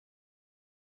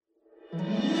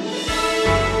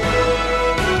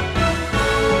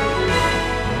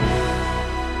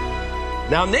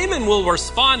Now Naaman will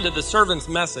respond to the servant's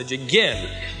message again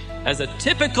as a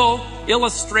typical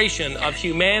illustration of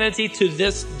humanity to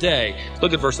this day.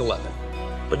 Look at verse 11.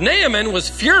 But Naaman was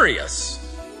furious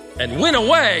and went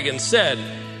away and said,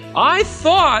 I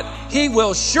thought he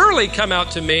will surely come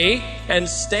out to me and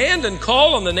stand and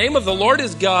call on the name of the Lord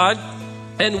his God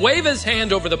and wave his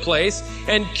hand over the place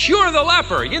and cure the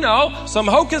leper. You know, some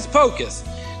hocus pocus.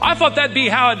 I thought that'd be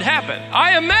how it happened.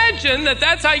 I imagine that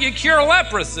that's how you cure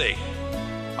leprosy.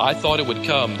 I thought it would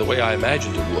come the way I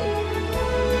imagined it would.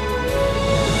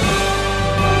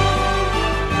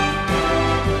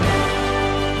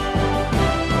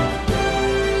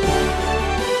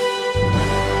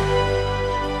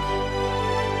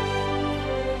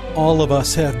 All of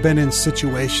us have been in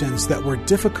situations that were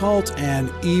difficult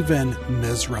and even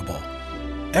miserable.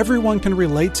 Everyone can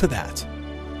relate to that.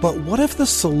 But what if the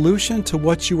solution to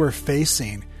what you were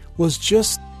facing was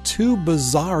just too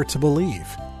bizarre to believe?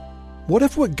 What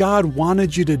if what God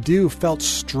wanted you to do felt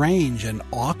strange and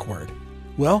awkward?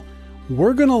 Well,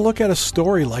 we're going to look at a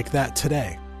story like that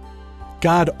today.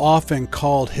 God often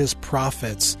called his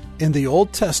prophets in the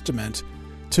Old Testament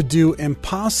to do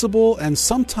impossible and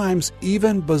sometimes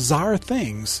even bizarre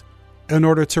things in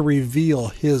order to reveal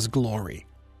his glory.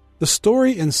 The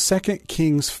story in 2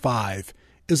 Kings 5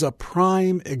 is a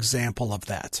prime example of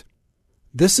that.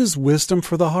 This is Wisdom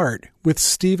for the Heart with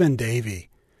Stephen Davey.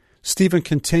 Stephen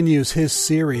continues his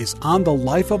series on the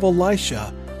life of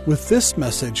Elisha with this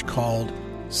message called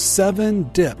 7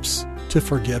 Dips to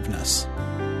Forgiveness.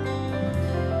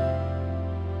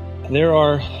 There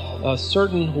are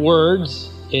certain words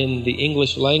in the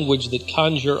English language that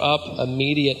conjure up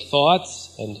immediate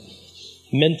thoughts and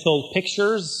mental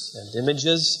pictures and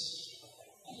images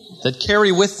that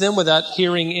carry with them, without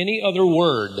hearing any other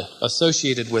word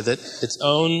associated with it, its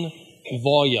own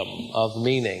volume of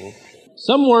meaning.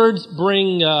 Some words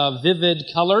bring vivid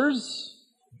colors.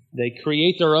 They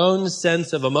create their own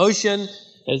sense of emotion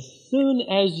as soon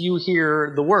as you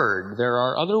hear the word. There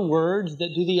are other words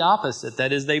that do the opposite.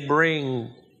 That is, they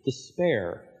bring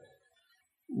despair.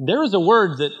 There is a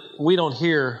word that we don't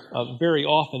hear very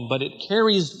often, but it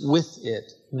carries with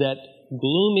it that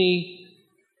gloomy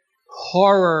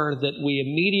horror that we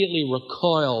immediately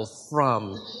recoil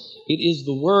from. It is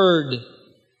the word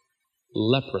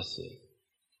leprosy.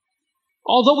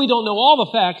 Although we don't know all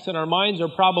the facts and our minds are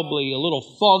probably a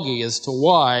little foggy as to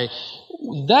why,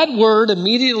 that word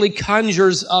immediately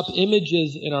conjures up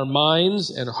images in our minds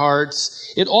and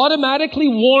hearts. It automatically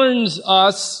warns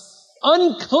us,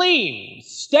 unclean,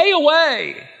 stay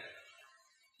away,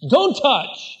 don't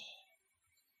touch.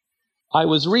 I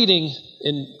was reading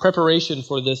in preparation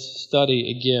for this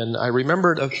study again. I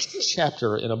remembered a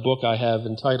chapter in a book I have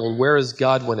entitled Where is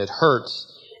God When It Hurts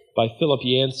by Philip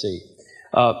Yancey.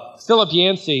 Philip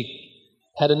Yancey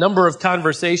had a number of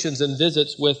conversations and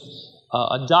visits with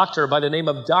a doctor by the name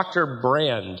of Dr.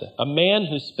 Brand, a man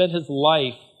who spent his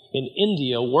life in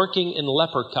India working in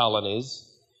leper colonies.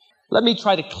 Let me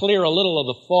try to clear a little of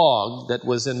the fog that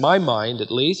was in my mind,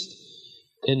 at least,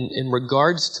 in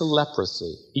regards to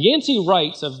leprosy. Yancey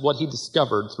writes of what he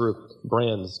discovered through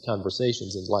Brand's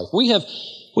conversations in life.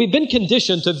 We've been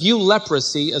conditioned to view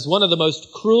leprosy as one of the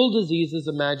most cruel diseases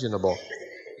imaginable.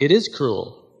 It is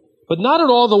cruel, but not at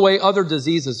all the way other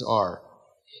diseases are.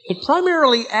 It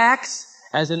primarily acts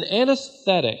as an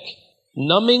anesthetic,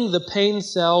 numbing the pain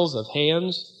cells of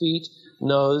hands, feet,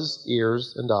 nose,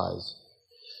 ears, and eyes.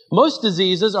 Most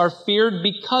diseases are feared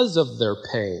because of their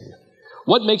pain.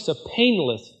 What makes a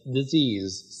painless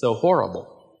disease so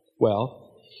horrible? Well,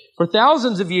 for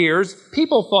thousands of years,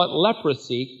 people thought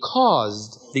leprosy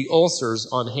caused the ulcers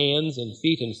on hands and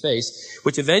feet and face,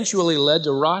 which eventually led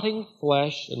to rotting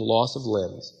flesh and loss of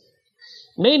limbs.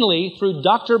 Mainly through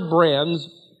Dr. Brand's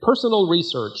personal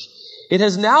research, it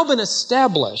has now been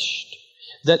established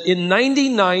that in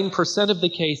 99% of the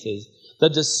cases, the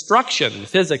destruction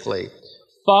physically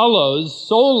follows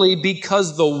solely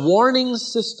because the warning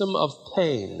system of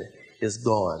pain is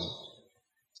gone.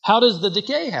 How does the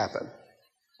decay happen?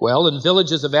 Well, in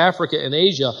villages of Africa and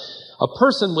Asia, a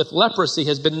person with leprosy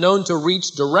has been known to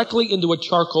reach directly into a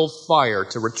charcoal fire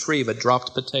to retrieve a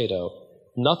dropped potato.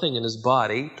 Nothing in his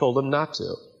body told him not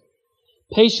to.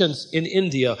 Patients in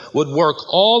India would work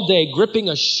all day gripping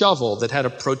a shovel that had a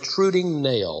protruding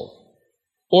nail,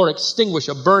 or extinguish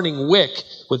a burning wick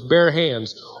with bare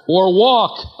hands, or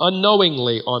walk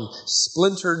unknowingly on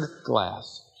splintered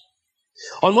glass.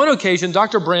 On one occasion,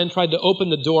 Dr. Brand tried to open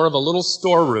the door of a little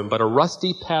storeroom, but a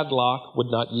rusty padlock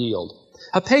would not yield.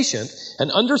 A patient, an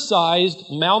undersized,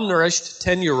 malnourished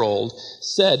 10-year-old,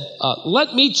 said,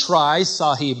 "Let me try,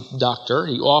 Sahib Doctor."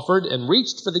 He offered and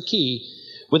reached for the key.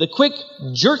 With a quick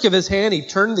jerk of his hand, he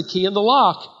turned the key in the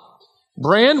lock.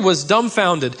 Brand was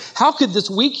dumbfounded. How could this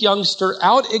weak youngster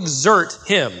out-exert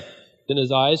him? Then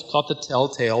his eyes caught the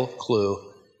telltale clue,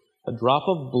 a drop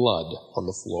of blood on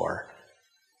the floor.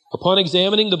 Upon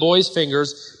examining the boy's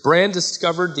fingers, Brand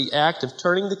discovered the act of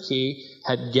turning the key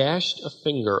had gashed a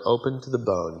finger open to the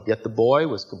bone, yet the boy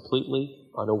was completely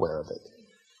unaware of it.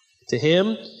 To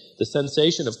him, the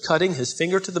sensation of cutting his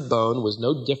finger to the bone was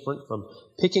no different from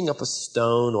picking up a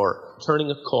stone or turning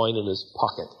a coin in his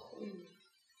pocket.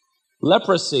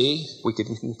 Leprosy, we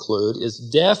can conclude, is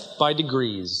death by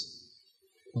degrees.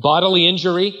 Bodily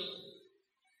injury,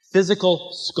 physical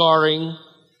scarring,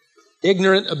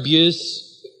 ignorant abuse,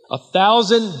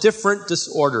 1,000 different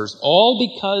disorders, all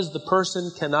because the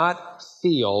person cannot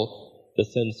feel the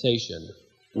sensation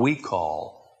we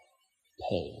call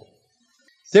pain.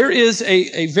 There is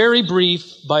a very brief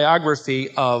biography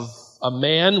of a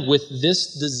man with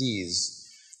this disease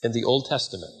in the Old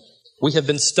Testament. We have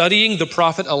been studying the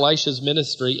prophet Elisha's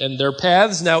ministry, and their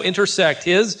paths now intersect,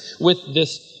 his with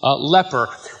this leper.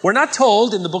 We're not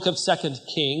told in the book of 2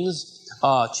 Kings,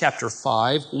 chapter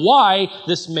 5, why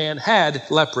this man had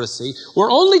leprosy.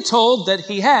 We're only told that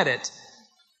he had it.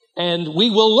 And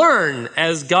we will learn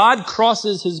as God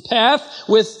crosses his path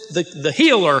with the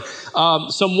healer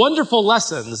some wonderful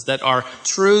lessons that are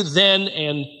true then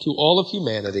and to all of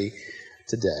humanity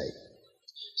today.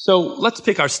 So let's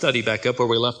pick our study back up where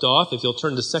we left off. If you'll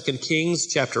turn to 2 Kings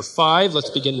chapter 5,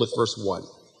 let's begin with verse 1.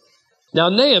 Now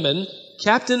Naaman,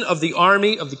 captain of the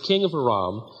army of the king of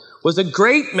Aram, was a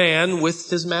great man with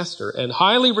his master and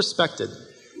highly respected,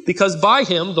 because by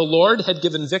him the Lord had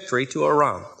given victory to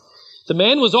Aram. The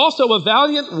man was also a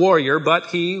valiant warrior, but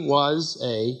he was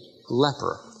a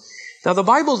leper. Now the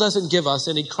Bible doesn't give us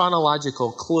any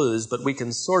chronological clues, but we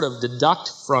can sort of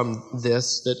deduct from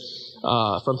this that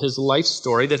from his life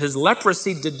story, that his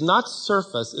leprosy did not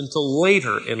surface until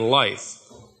later in life.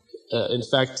 In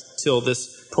fact, till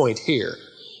this point here.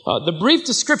 The brief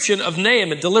description of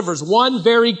Naaman delivers one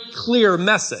very clear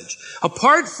message.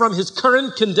 Apart from his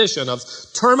current condition of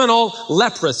terminal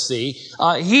leprosy,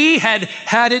 he had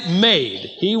it made.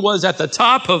 He was at the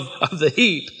top of the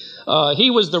heap.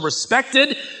 He was the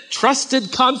respected,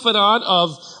 trusted confidant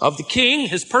of the king,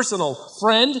 his personal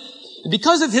friend.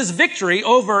 Because of his victory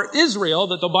over Israel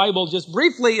that the Bible just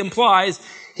briefly implies,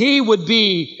 he would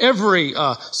be every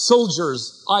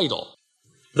soldier's idol.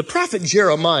 The prophet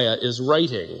Jeremiah is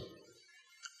writing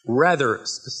rather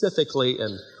specifically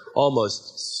and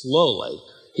almost slowly.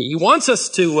 He wants us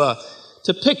to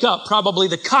pick up probably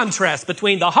the contrast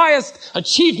between the highest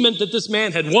achievement that this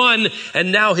man had won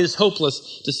and now his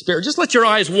hopeless despair. Just let your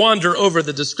eyes wander over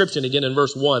the description again in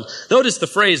verse 1. Notice the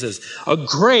phrases, a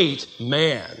great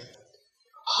man,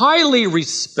 highly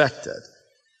respected,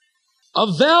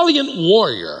 a valiant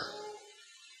warrior,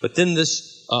 but then this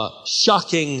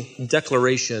shocking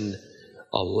declaration,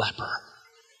 a leper.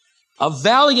 A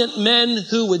valiant man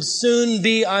who would soon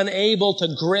be unable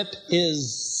to grip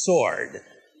his sword.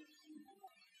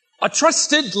 A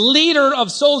trusted leader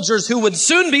of soldiers who would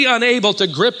soon be unable to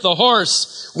grip the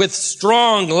horse with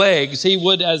strong legs. He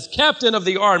would, as captain of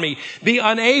the army, be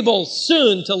unable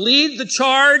soon to lead the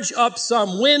charge up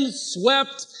some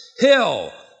wind-swept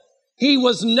hill. He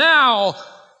was now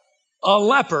a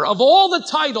leper. Of all the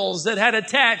titles that had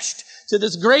attached to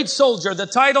this great soldier, the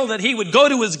title that he would go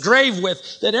to his grave with,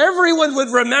 that everyone would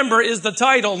remember, is the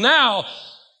title now,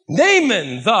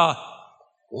 Naaman the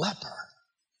leper.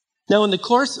 Now, in the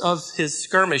course of his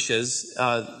skirmishes,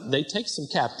 they take some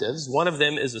captives. One of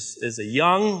them is a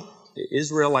young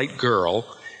Israelite girl.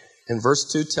 And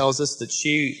verse 2 tells us that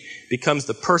she becomes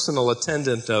the personal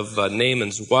attendant of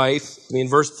Naaman's wife. In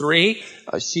verse 3,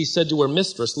 she said to her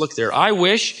mistress, look there, I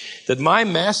wish that my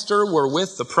master were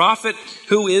with the prophet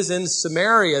who is in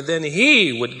Samaria, then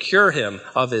he would cure him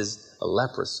of his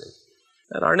leprosy.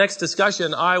 In our next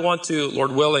discussion, I want to,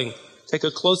 Lord willing, take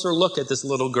a closer look at this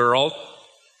little girl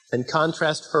and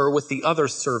contrast her with the other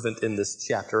servant in this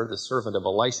chapter, the servant of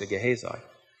Elisha, Gehazi.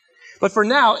 But for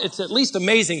now, it's at least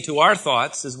amazing to our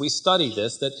thoughts as we study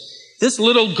this, that this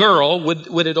little girl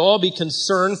would at all be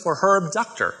concerned for her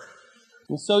abductor.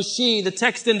 And so she, the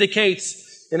text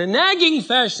indicates, in a nagging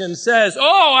fashion says,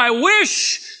 oh, I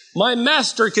wish my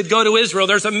master could go to Israel.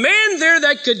 There's a man there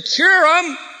that could cure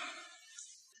him.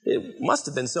 It must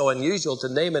have been so unusual to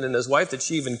Naaman and his wife that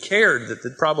she even cared, that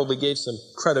it probably gave some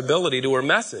credibility to her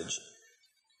message.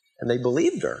 And they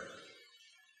believed her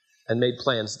and made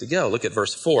plans to go. Look at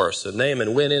verse 4. So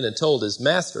Naaman went in and told his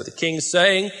master, the king,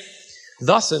 saying,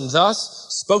 Thus and thus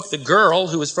spoke the girl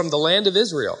who was from the land of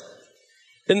Israel.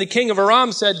 Then the king of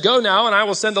Aram said, Go now, and I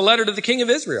will send a letter to the king of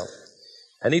Israel.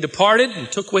 And he departed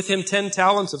and took with him 10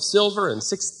 talents of silver and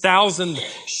 6,000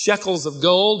 shekels of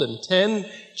gold and 10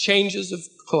 changes of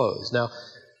clothes. Now,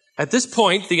 at this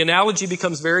point, the analogy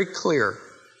becomes very clear.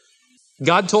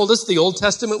 God told us the Old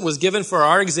Testament was given for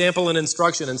our example and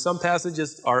instruction, and some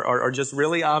passages are just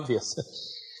really obvious.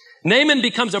 Naaman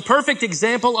becomes a perfect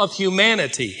example of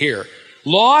humanity here.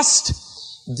 Lost,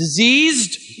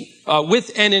 diseased,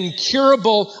 with an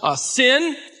incurable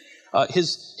sin.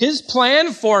 His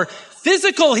plan for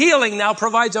physical healing now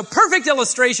provides a perfect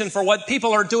illustration for what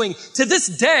people are doing to this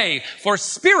day for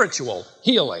spiritual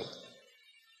healing.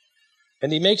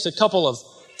 And he makes a couple of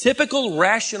typical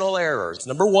rational errors.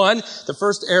 Number one, the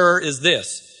first error is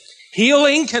this.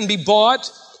 Healing can be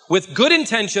bought with good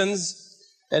intentions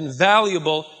and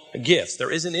valuable gifts.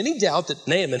 There isn't any doubt that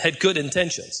Naaman had good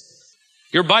intentions.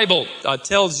 Your Bible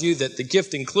tells you that the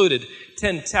gift included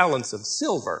 10 talents of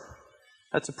silver.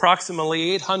 That's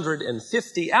approximately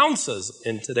 850 ounces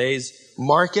in today's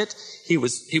market. He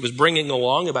was bringing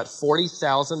along about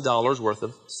 $40,000 worth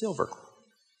of silver.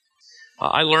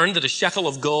 I learned that a shekel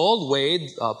of gold weighed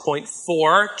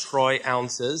 0.4 troy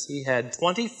ounces. He had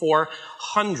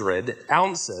 2,400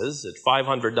 ounces at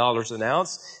 $500 an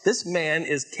ounce. This man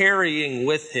is carrying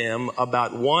with him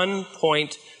about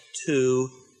 $1.2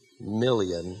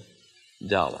 million.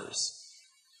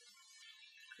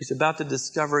 He's about to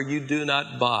discover you do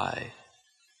not buy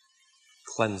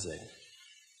cleansing.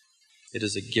 It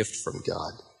is a gift from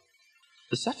God.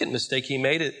 The second mistake he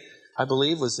made, I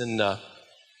believe, was in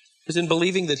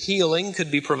believing that healing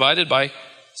could be provided by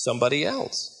somebody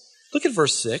else. Look at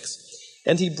verse 6.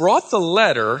 And he brought the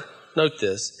letter, note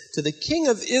this, to the king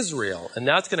of Israel. And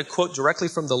now it's going to quote directly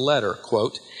from the letter,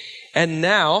 quote, And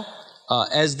now,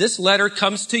 as this letter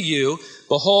comes to you,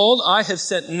 behold, I have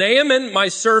sent Naaman, my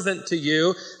servant, to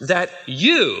you, that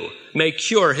you may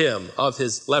cure him of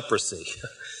his leprosy.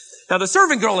 Now, the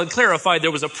servant girl had clarified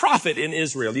there was a prophet in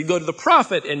Israel. You go to the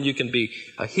prophet and you can be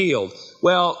healed.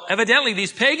 Well, evidently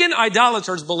these pagan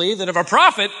idolaters believe that if a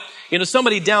prophet,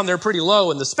 somebody down there pretty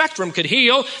low in the spectrum could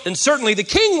heal, then certainly the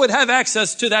king would have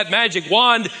access to that magic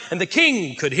wand and the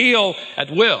king could heal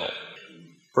at will.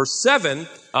 Verse 7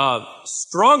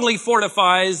 strongly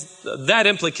fortifies that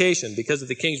implication because of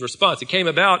the king's response. It came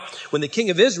about when the king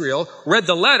of Israel read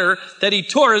the letter that he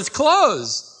tore his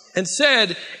clothes and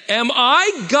said, Am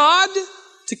I God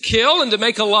to kill and to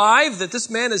make alive that this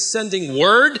man is sending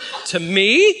word to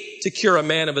me to cure a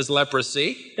man of his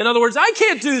leprosy? In other words, I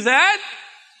can't do that.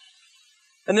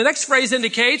 And the next phrase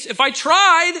indicates if I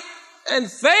tried and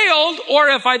failed, or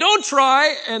if I don't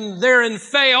try and therein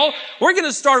fail, we're going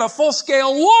to start a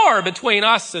full-scale war between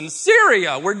us and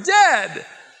Syria. We're dead.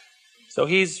 So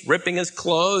he's ripping his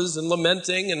clothes and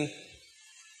lamenting, and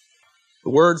the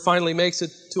word finally makes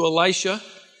it to Elisha.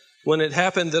 When it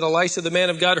happened that Elisha, the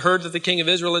man of God, heard that the king of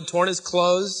Israel had torn his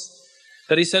clothes,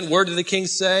 that he sent word to the king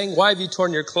saying, Why have you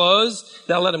torn your clothes?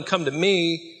 Now let him come to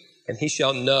me, and he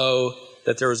shall know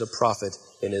that there is a prophet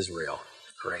in Israel.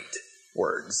 Great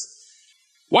words.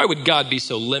 Why would God be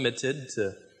so limited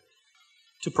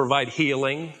to provide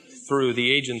healing through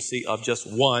the agency of just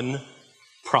one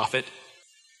prophet?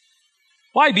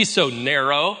 Why be so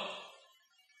narrow?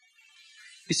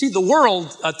 You see, the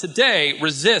world today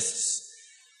resists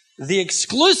the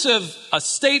exclusive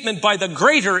statement by the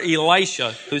greater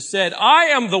Elisha, who said, I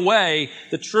am the way,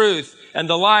 the truth, and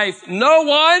the life. No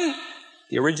one,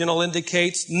 the original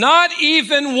indicates, not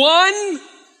even one,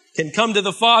 can come to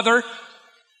the Father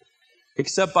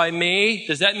except by me.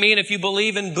 Does that mean if you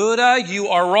believe in Buddha, you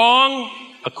are wrong?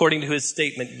 According to his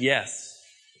statement, yes.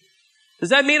 Does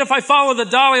that mean if I follow the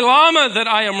Dalai Lama that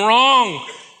I am wrong?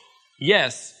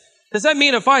 Yes. Does that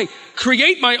mean if I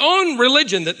create my own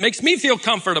religion that makes me feel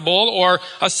comfortable, or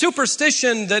a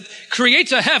superstition that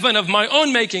creates a heaven of my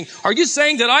own making, are you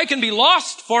saying that I can be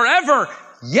lost forever?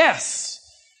 Yes,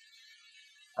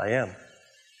 I am.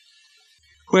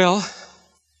 Well,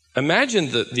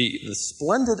 imagine the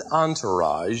splendid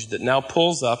entourage that now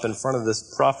pulls up in front of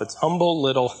this prophet's humble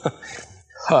little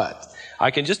hut. I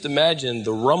can just imagine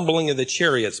the rumbling of the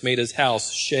chariots made his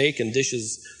house shake and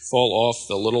dishes fall off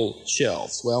the little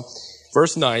shelves. Well,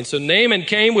 verse 9, so Naaman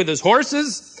came with his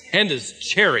horses and his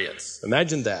chariots.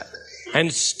 Imagine that.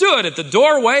 And stood at the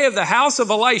doorway of the house of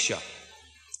Elisha.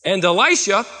 And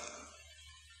Elisha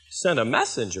sent a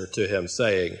messenger to him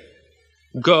saying,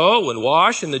 Go and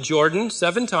wash in the Jordan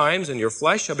 7 times, and your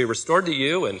flesh shall be restored to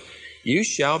you, and you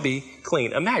shall be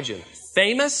clean. Imagine,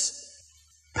 famous,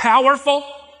 powerful,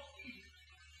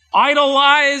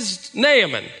 idolized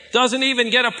Naaman doesn't even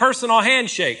get a personal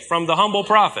handshake from the humble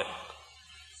prophet.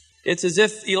 It's as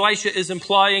if Elisha is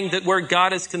implying that where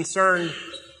God is concerned,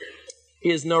 he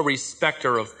is no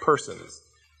respecter of persons.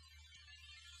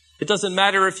 It doesn't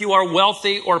matter if you are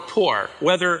wealthy or poor,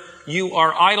 whether you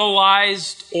are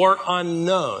idolized or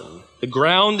unknown. The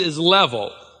ground is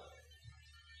level.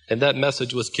 And that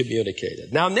message was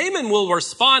communicated. Now, Naaman will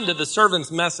respond to the servant's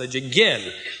message again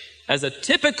as a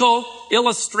typical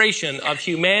illustration of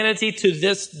humanity to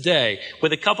this day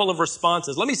with a couple of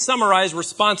responses. Let me summarize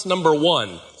response number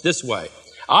 1 this way.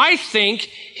 I think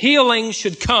healing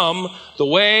should come the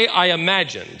way I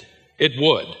imagined it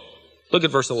would. Look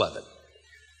at verse 11.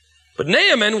 But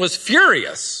Naaman was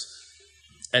furious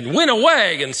and went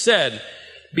away and said,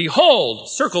 behold,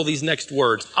 circle these next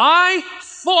words, I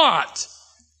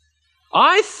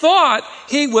thought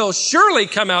he will surely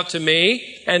come out to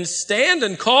me and stand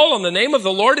and call on the name of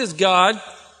the Lord his God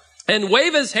and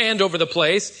wave his hand over the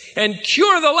place and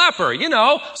cure the leper. You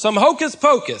know, some hocus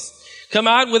pocus. Come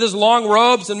out with his long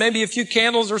robes and maybe a few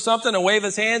candles or something and wave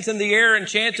his hands in the air and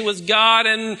chant to his God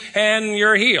and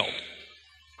you're healed.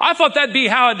 I thought that'd be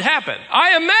how it happened.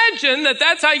 I imagine that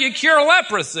that's how you cure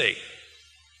leprosy.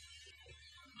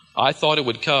 I thought it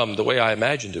would come the way I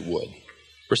imagined it would.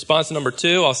 Response number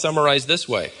 2, I'll summarize this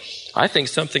way. I think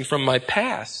something from my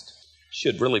past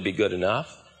should really be good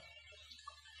enough.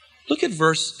 Look at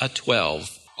verse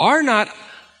 12. Are not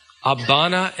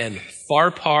Abana and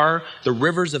Pharpar, the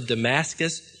rivers of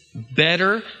Damascus,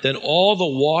 better than all the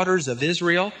waters of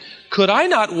Israel? Could I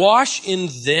not wash in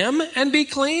them and be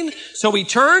clean? So he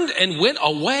turned and went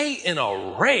away in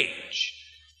a rage.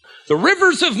 The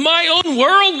rivers of my own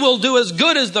world will do as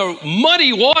good as the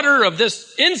muddy water of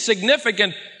this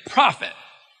insignificant prophet.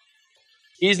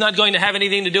 He's not going to have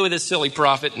anything to do with this silly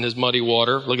prophet and his muddy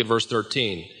water. Look at verse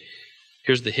 13.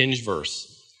 Here's the hinge verse.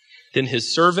 Then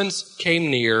his servants came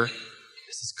near,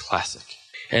 this is classic,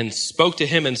 and spoke to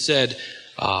him and said,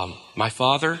 my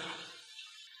father,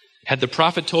 had the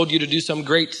prophet told you to do some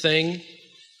great thing,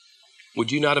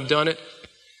 would you not have done it?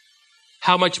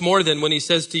 How much more then when he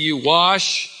says to you,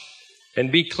 wash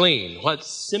and be clean? What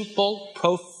simple,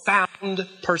 profound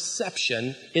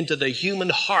perception into the human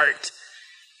heart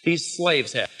these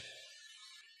slaves have.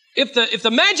 If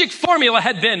the magic formula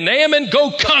had been, Naaman,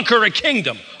 go conquer a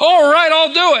kingdom. All right,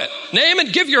 I'll do it.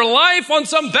 Naaman, give your life on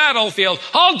some battlefield.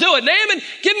 I'll do it. Naaman,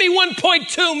 give me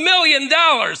 $1.2 million.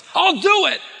 I'll do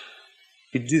it.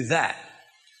 You'd do that.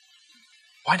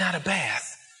 Why not a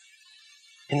bath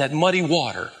in that muddy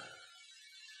water?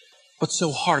 What's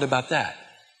so hard about that?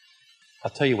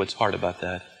 I'll tell you what's hard about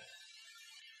that.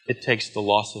 It takes the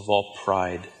loss of all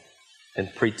pride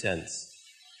and pretense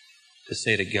to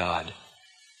say to God,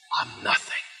 I'm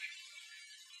nothing.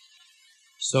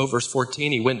 So, verse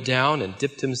 14, he went down and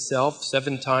dipped himself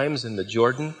 7 times in the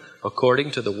Jordan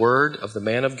according to the word of the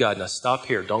man of God. Now stop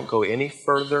here. Don't go any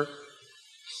further.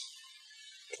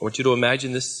 I want you to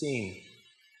imagine this scene.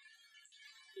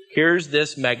 Here's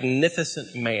this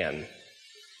magnificent man.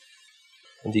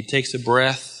 And he takes a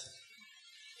breath.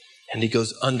 And he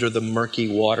goes under the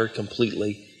murky water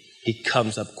completely. He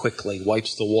comes up quickly,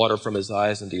 wipes the water from his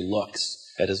eyes, and he looks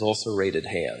at his ulcerated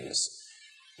hands.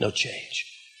 No change.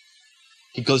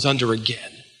 He goes under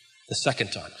again, the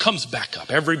second time, comes back up.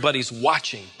 Everybody's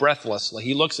watching breathlessly.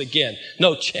 He looks again,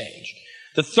 no change.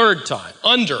 The third time,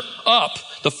 under, up.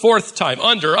 The fourth time,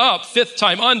 under, up. Fifth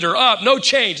time, under, up. No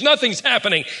change, nothing's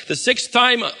happening. The sixth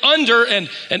time, under and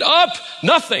up,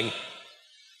 nothing.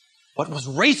 What was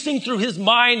racing through his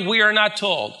mind, we are not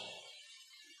told.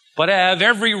 But I have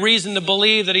every reason to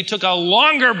believe that he took a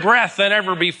longer breath than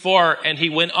ever before and he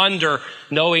went under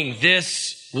knowing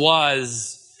this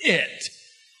was it.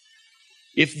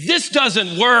 If this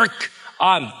doesn't work,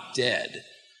 I'm dead.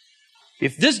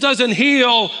 If this doesn't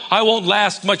heal, I won't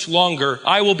last much longer.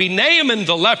 I will be Naaman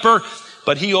the leper,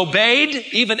 but he obeyed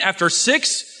even after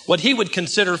 6 what he would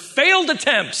consider failed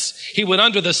attempts. He went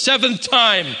under the 7th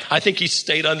time. I think he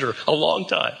stayed under a long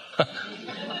time.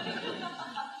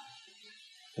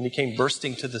 And he came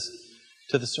bursting to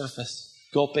the surface,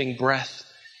 gulping breath.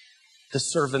 The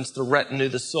servants, the retinue,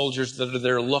 the soldiers that are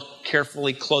there look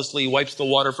carefully, closely. He wipes the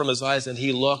water from his eyes and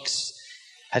he looks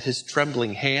at his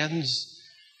trembling hands.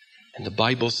 And the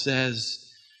Bible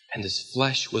says, and his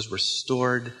flesh was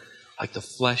restored like the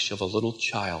flesh of a little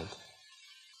child.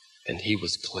 And he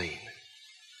was clean.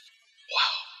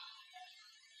 Wow.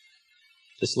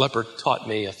 This leper taught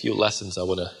me a few lessons I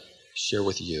want to share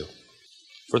with you.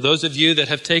 For those of you that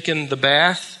have taken the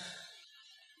bath,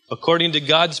 according to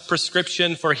God's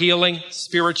prescription for healing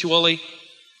spiritually,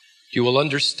 You will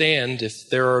understand if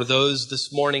there are those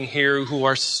this morning here who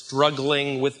are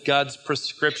struggling with God's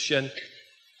prescription.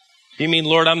 You mean,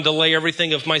 Lord, I'm to lay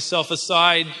everything of myself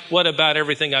aside? What about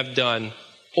everything I've done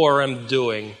or am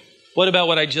doing? What about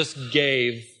what I just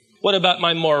gave? What about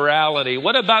my morality?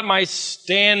 What about my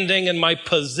standing and my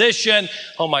position?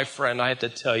 Oh, my friend, I have to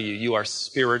tell you, you are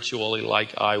spiritually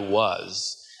like I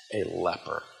was, a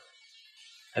leper.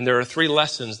 And there are 3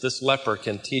 lessons this leper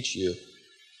can teach you.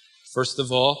 First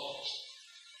of all,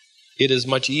 it is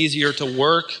much easier to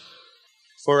work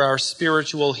for our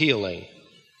spiritual healing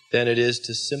than it is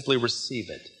to simply receive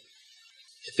it.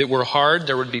 If it were hard,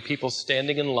 there would be people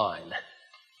standing in line,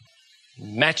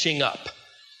 matching up.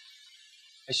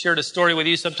 I shared a story with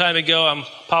you some time ago. I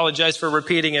apologize for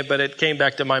repeating it, but it came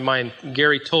back to my mind.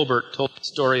 Gary Tolbert told a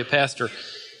story, a pastor,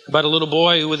 about a little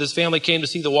boy who with his family came to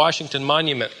see the Washington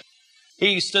Monument.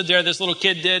 He stood there, this little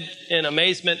kid did, in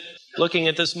amazement, looking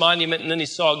at this monument, and then he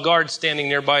saw a guard standing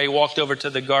nearby. He walked over to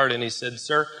the guard and he said,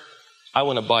 "Sir, I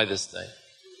want to buy this thing."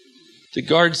 The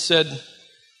guard said,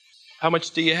 "How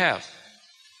much do you have?"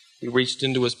 He reached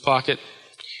into his pocket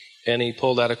and he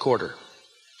pulled out a quarter.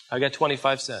 "I got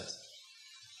 25 cents.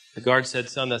 The guard said,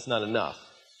 "Son, that's not enough."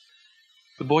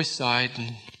 The boy sighed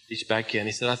and reached back in.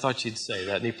 He said, "I thought you'd say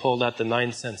that." And he pulled out the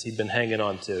 9 cents he'd been hanging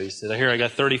on to. He said, "Here, I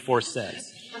got 34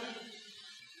 cents.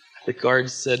 The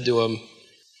guard said to him,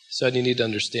 "Son, you need to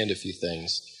understand a few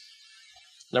things.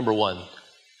 Number one,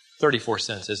 34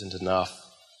 cents isn't enough.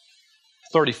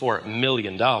 $34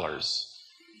 million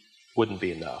wouldn't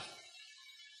be enough.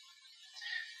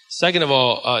 Second of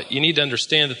all, you need to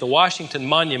understand that the Washington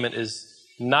Monument is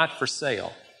not for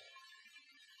sale.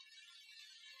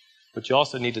 But you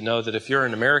also need to know that if you're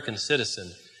an American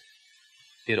citizen,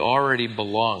 it already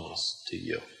belongs to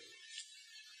you.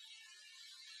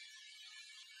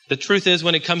 The truth is,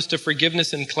 when it comes to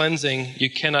forgiveness and cleansing, you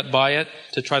cannot buy it.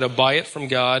 To try to buy it from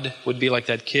God would be like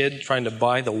that kid trying to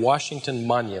buy the Washington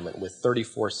Monument with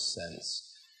 34 cents.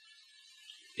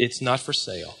 It's not for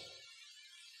sale.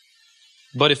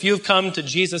 But if you've come to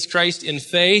Jesus Christ in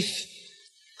faith,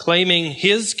 claiming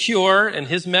His cure and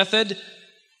His method,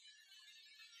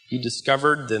 you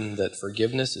discovered then that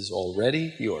forgiveness is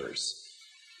already yours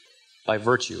by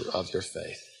virtue of your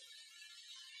faith.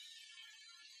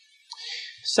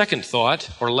 Second thought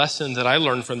or lesson that I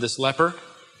learned from this leper: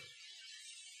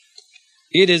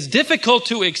 it is difficult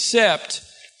to accept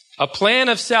a plan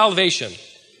of salvation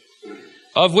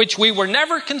of which we were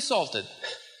never consulted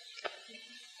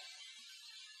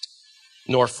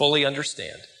nor fully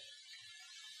understand.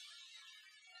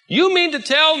 You mean to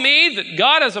tell me that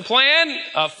God has a plan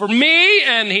for me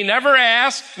and He never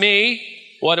asked me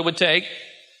what it would take?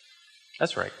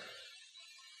 That's right.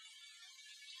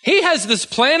 He has this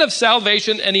plan of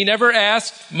salvation and He never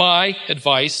asked my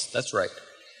advice. That's right.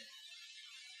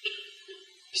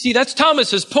 See, that's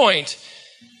Thomas's point.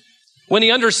 When he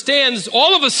understands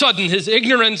all of a sudden his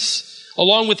ignorance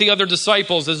along with the other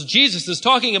disciples as Jesus is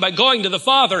talking about going to the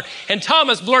Father, and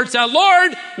Thomas blurts out,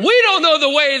 "Lord, we don't know the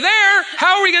way there.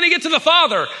 How are we going to get to the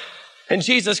Father?" And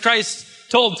Jesus Christ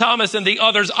told Thomas and the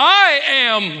others, "I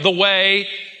am the way,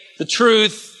 the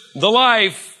truth, the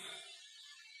life.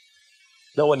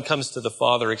 No one comes to the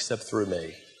Father except through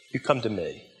me. You come to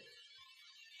me,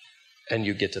 and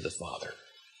you get to the Father."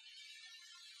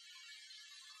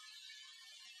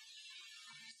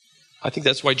 I think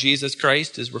that's why Jesus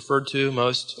Christ is referred to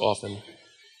most often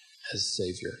as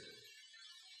Savior.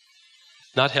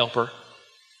 Not helper.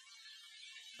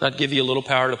 Not give you a little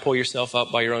power to pull yourself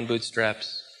up by your own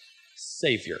bootstraps.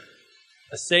 Savior.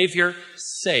 A Savior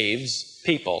saves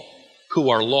people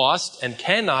who are lost and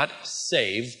cannot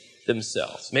save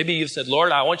themselves. Maybe you've said,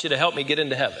 "Lord, I want you to help me get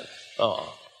into heaven."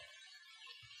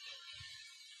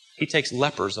 He takes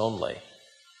lepers only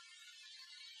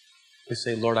who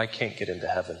say, "Lord, I can't get into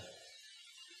heaven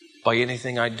by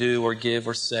anything I do or give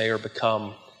or say or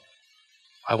become.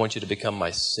 I want you to become my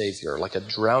Savior, like a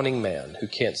drowning man who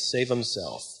can't save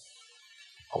himself.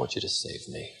 I want you to save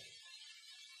me."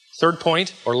 Third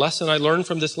point or lesson I learned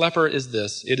from this leper is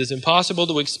this: it is impossible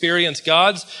to experience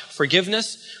God's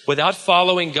forgiveness without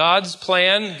following God's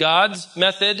plan, God's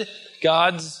method,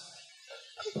 God's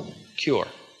cure.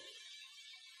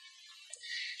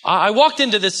 I walked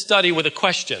into this study with a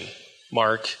question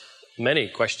mark, many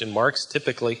question marks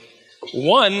typically.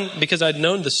 One, because I'd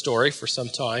known the story for some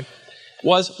time,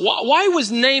 was why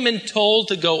was Naaman told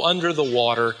to go under the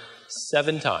water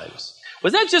 7 times?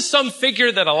 Was that just some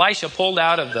figure that Elisha pulled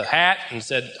out of the hat and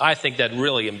said, "I think that'd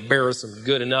really embarrass him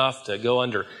good enough to go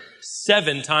under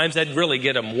 7 times. That'd really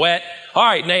get him wet. All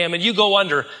right, Naaman, you go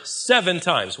under 7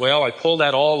 times." Well, I pulled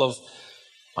out all of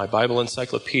my Bible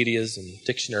encyclopedias and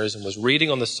dictionaries and was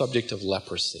reading on the subject of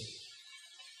leprosy.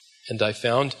 And I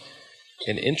found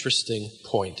an interesting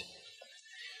point.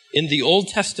 In the Old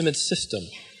Testament system,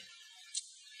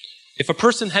 if a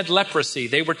person had leprosy,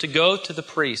 they were to go to the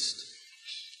priest.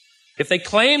 If they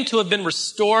claimed to have been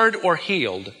restored or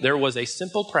healed, there was a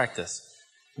simple practice.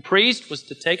 The priest was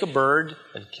to take a bird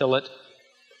and kill it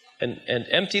and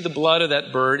empty the blood of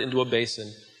that bird into a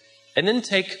basin, and then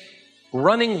take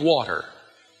running water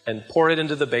and pour it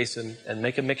into the basin and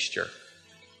make a mixture.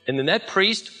 And then that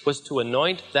priest was to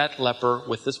anoint that leper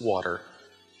with this water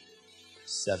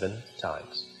 7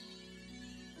 times.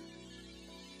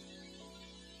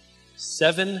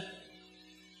 7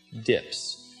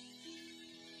 dips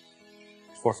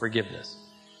for forgiveness.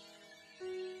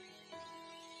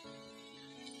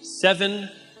 7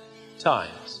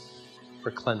 times for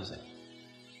cleansing.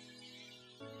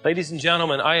 Ladies and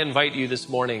gentlemen, I invite you this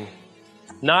morning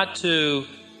not to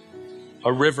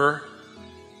a river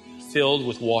filled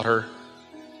with water,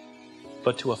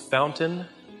 but to a fountain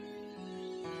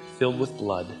filled with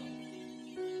blood,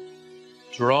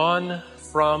 drawn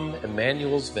from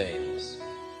Emmanuel's veins,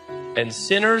 and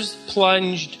sinners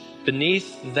plunged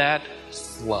beneath that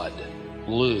flood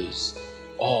lose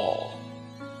all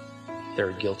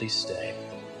their guilty stain.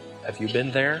 Have you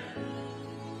been there?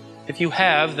 If you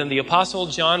have, then the Apostle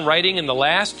John, writing in the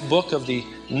last book of the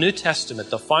New Testament,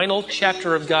 the final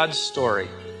chapter of God's story,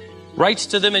 writes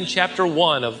to them in chapter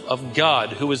 1 of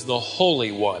God, who is the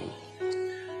Holy One,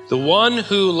 the one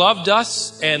who loved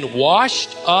us and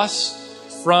washed us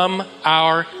from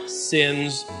our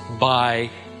sins by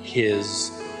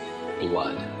His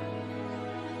blood,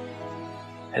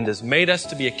 and has made us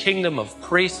to be a kingdom of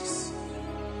priests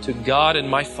to God and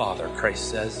my Father, Christ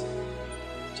says,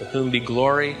 to whom be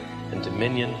glory and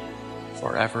dominion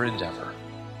forever and ever.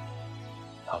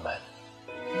 Amen.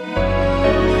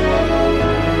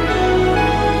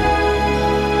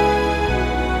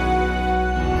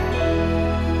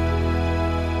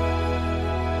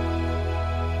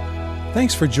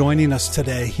 Thanks for joining us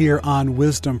today here on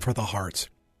Wisdom for the Heart,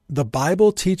 the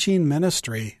Bible teaching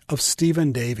ministry of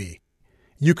Stephen Davey.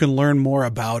 You can learn more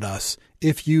about us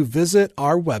if you visit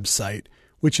our website,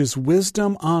 which is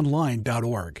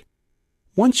wisdomonline.org.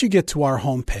 Once you get to our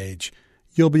homepage,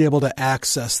 you'll be able to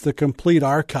access the complete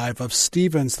archive of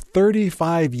Stephen's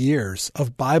 35 years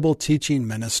of Bible teaching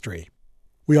ministry.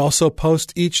 We also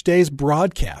post each day's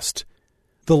broadcast.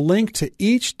 The link to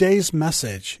each day's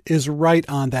message is right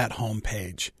on that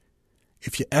homepage.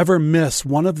 If you ever miss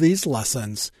one of these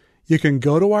lessons, you can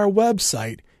go to our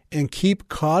website and keep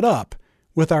caught up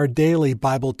with our daily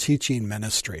Bible teaching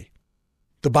ministry.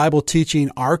 The Bible teaching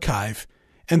archive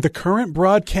and the current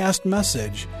broadcast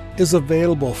message is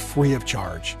available free of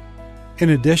charge. In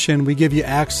addition, we give you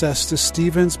access to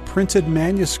Stephen's printed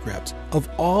manuscript of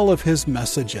all of his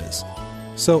messages.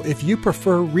 So if you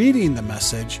prefer reading the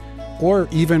message, or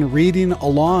even reading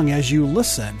along as you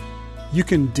listen, you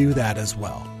can do that as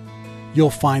well. You'll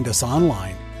find us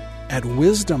online at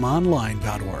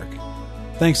wisdomonline.org.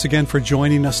 Thanks again for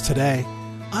joining us today.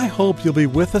 I hope you'll be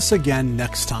with us again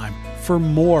next time for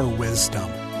more wisdom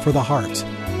for the heart.